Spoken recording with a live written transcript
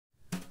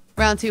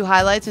Round 2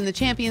 highlights in the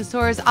Champions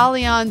Tour's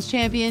Allianz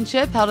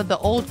Championship held at the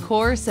Old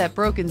Course at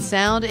Broken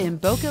Sound in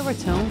Boca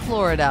Raton,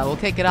 Florida. We'll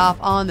kick it off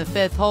on the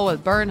 5th hole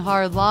with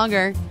Bernhard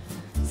Langer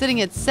sitting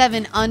at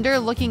 7 under,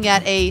 looking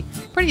at a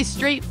pretty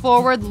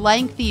straightforward,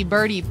 lengthy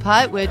birdie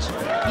putt, which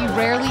he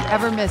rarely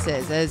ever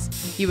misses, as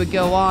he would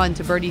go on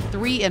to birdie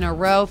 3 in a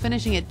row,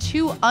 finishing at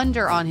 2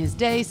 under on his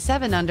day,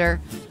 7 under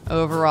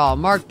overall.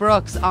 Mark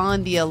Brooks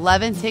on the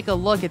 11th. Take a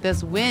look at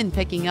this wind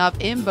picking up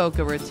in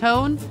Boca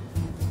Raton,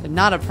 but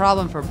not a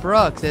problem for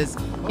Brooks, as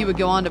he would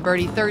go on to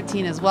birdie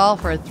 13 as well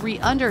for a 3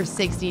 under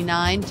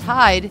 69,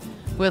 tied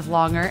with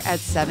Langer at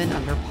 7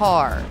 under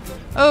par.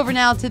 Over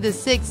now to the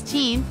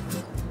 16th.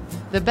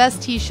 The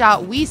best tee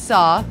shot we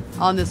saw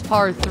on this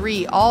par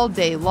 3 all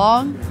day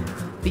long.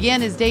 Began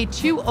his day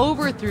 2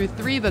 over through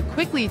 3, but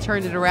quickly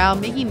turned it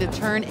around, making the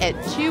turn at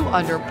 2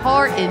 under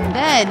par, and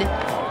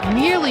then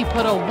nearly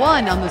put a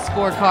 1 on the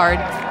scorecard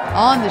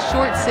on the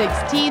short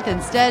 16th.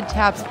 Instead,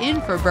 taps in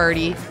for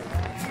birdie,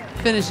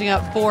 finishing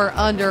up 4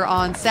 under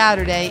on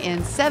Saturday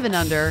and 7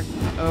 under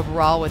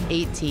overall with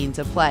 18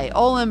 to play.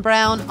 Olin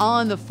Brown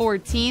on the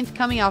 14th,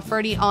 coming off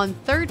birdie on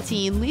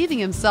 13, leaving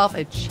himself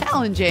a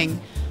challenging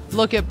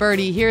look at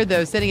birdie here,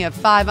 though, sitting at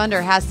 5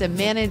 under, has to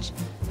manage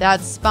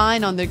that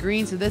spine on the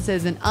green, so this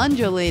is an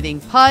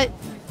undulating putt,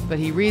 but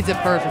he reads it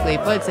perfectly,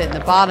 puts it in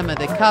the bottom of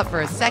the cup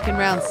for a second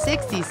round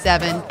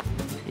 67,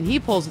 and he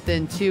pulls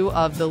within 2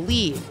 of the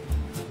lead.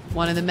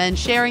 One of the men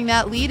sharing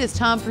that lead is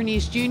Tom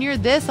Pernice Jr.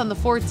 This on the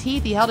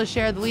 14th, he held a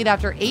share of the lead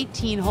after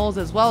 18 holes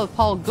as well with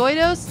Paul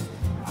Goydos,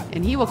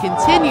 and he will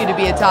continue to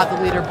be atop the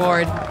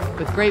leaderboard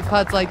with great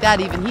putts like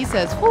that. Even he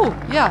says, whew,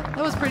 yeah,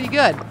 that was pretty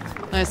good.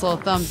 Nice little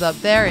thumbs up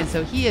there. And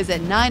so he is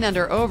at 9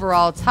 under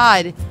overall,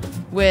 tied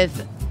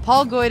with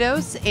Paul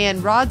Goydos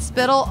and Rod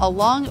Spittle,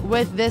 along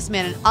with this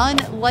man, an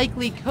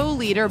unlikely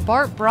co-leader.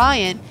 Bart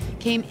Bryant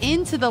came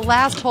into the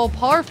last hole,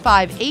 par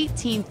 5,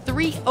 18,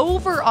 3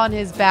 over on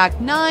his back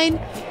 9.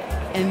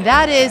 And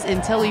that is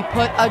until he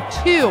put a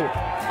 2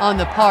 on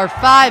the par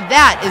 5.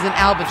 That is an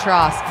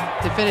albatross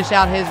to finish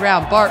out his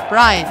round. Bart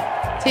Bryant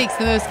takes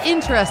the most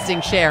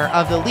interesting share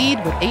of the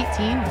lead with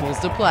 18 holes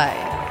to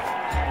play.